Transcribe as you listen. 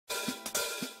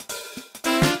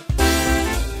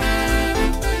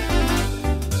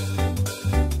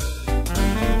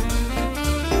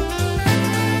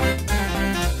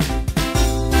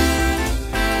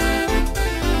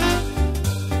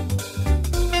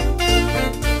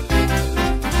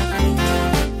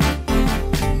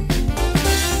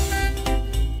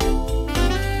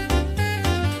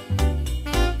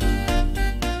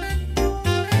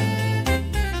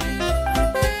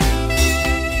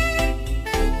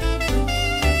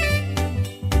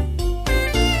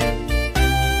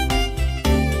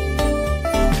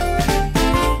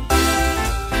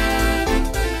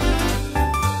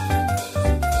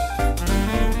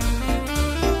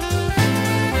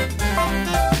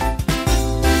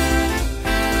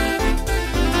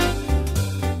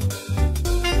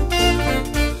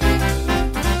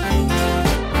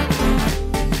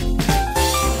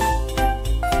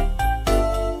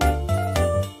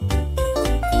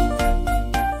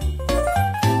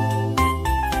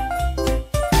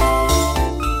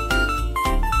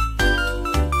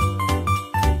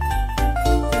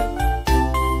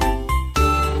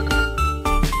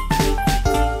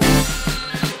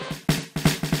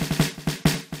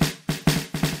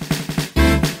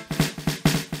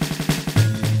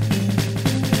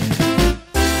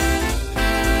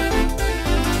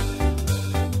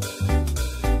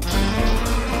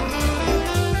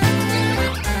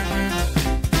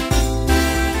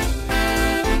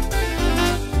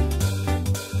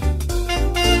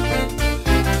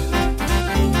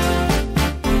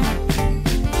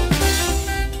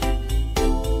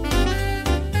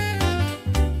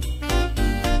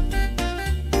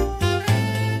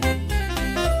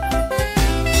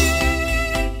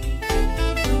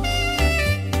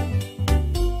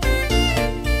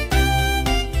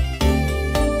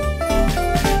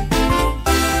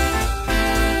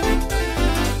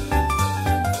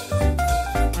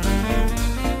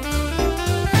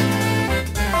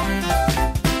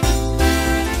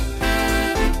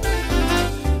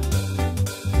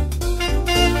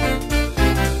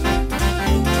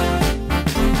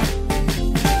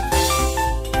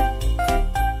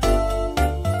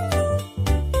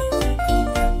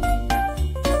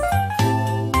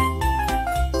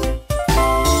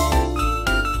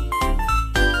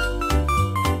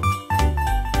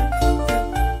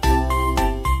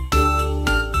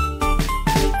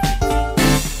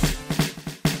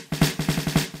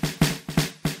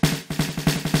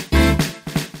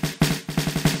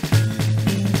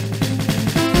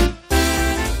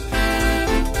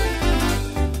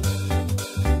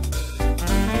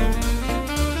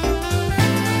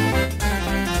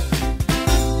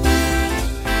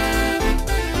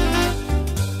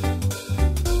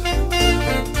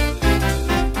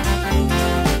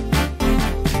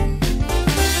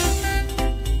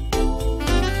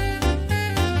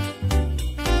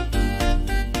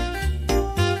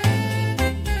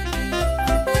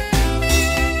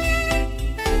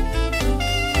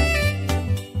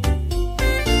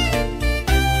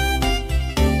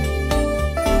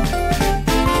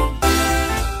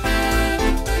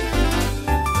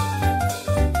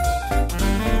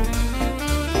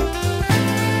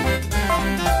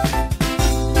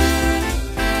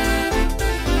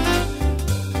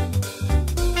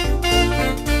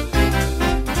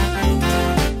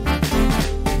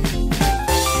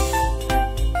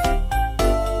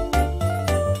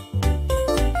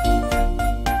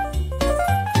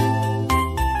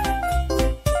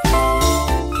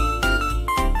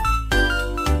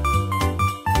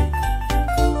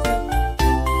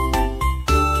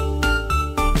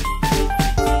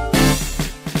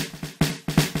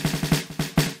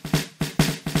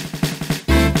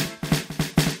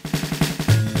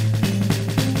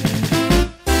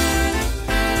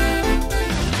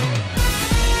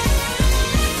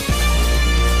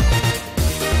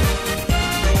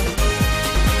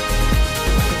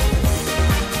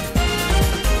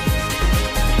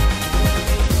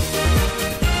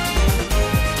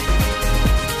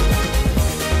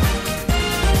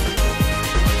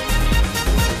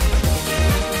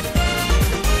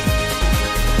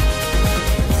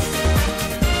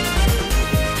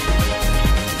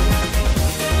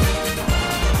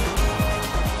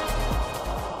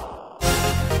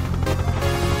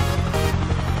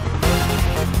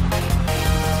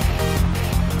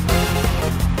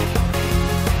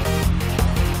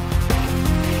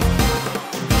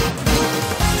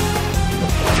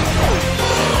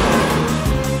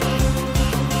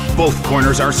Both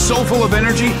corners are so full of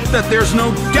energy that there's no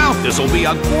doubt this'll be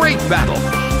a great battle.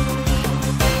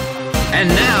 And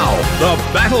now, the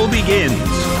battle begins.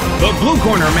 The blue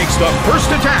corner makes the first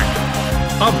attack.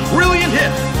 A brilliant hit.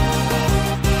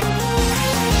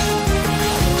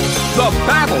 The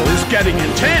battle is getting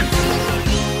intense.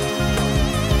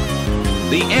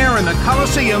 The air in the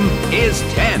Colosseum is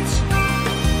tense.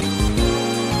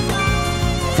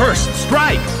 First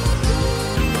strike.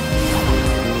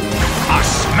 A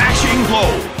smashing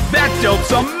blow. That dealt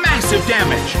some massive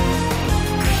damage.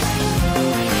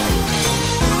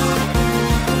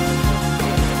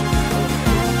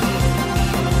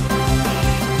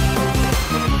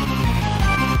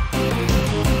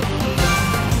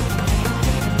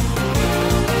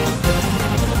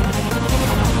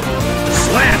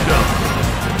 Slammed him.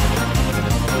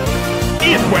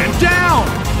 It went down.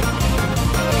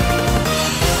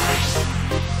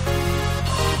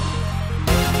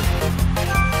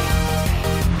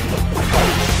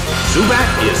 Zubat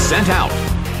is sent out.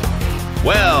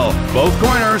 Well, both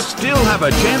corners still have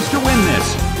a chance to win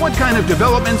this. What kind of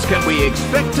developments can we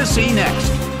expect to see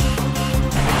next?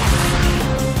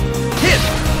 Hit!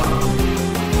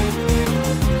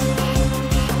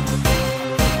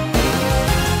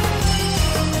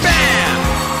 Bam!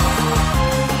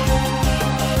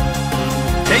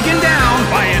 Taken down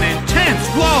by an intense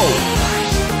blow.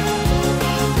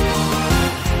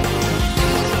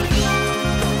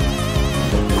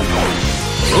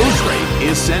 Roserade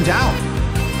is sent out.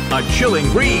 A chilling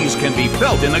breeze can be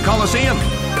felt in the Colosseum.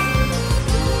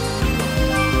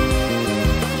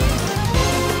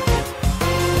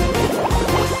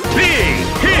 Big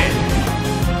hit!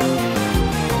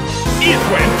 It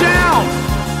went down!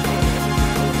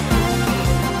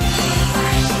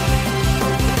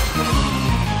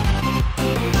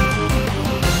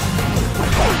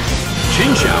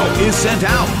 Chinchou is sent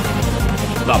out.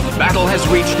 The battle has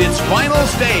reached its final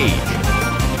stage.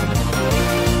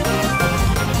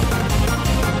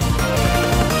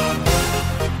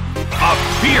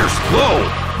 Fierce blow!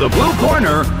 The blue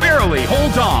corner barely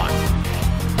holds on.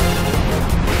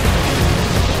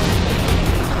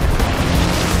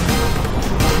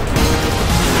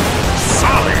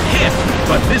 Solid hit,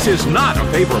 but this is not a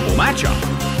favorable matchup.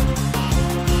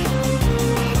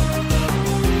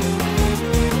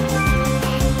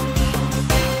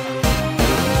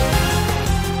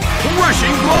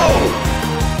 Rushing blow!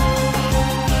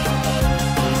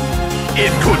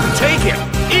 It couldn't take it.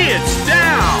 It's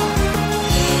down!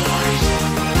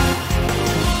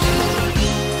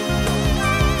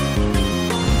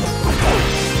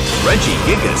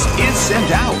 Regigigas is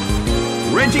sent out.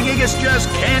 Regigigas just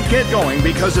can't get going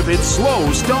because of its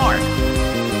slow start.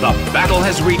 The battle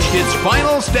has reached its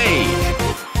final stage.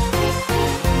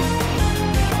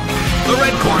 The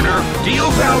red corner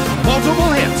deals out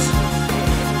multiple hits.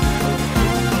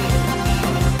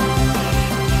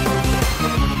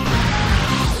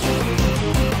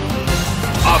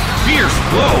 A fierce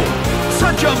blow.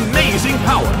 Such amazing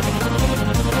power.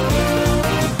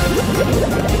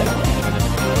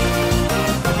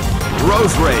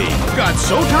 Roserade got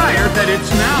so tired that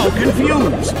it's now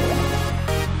confused.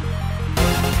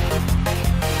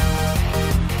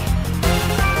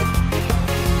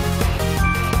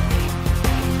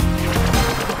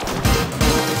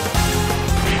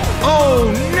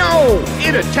 Oh no!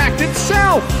 It attacked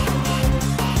itself!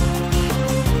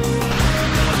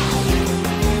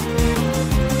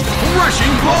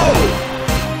 Rushing blow!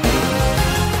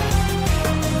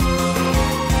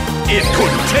 It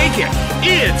couldn't take it!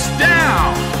 It's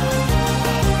down!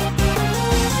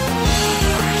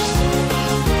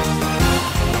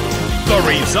 The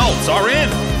results are in!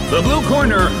 The blue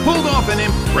corner pulled off an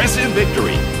impressive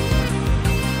victory.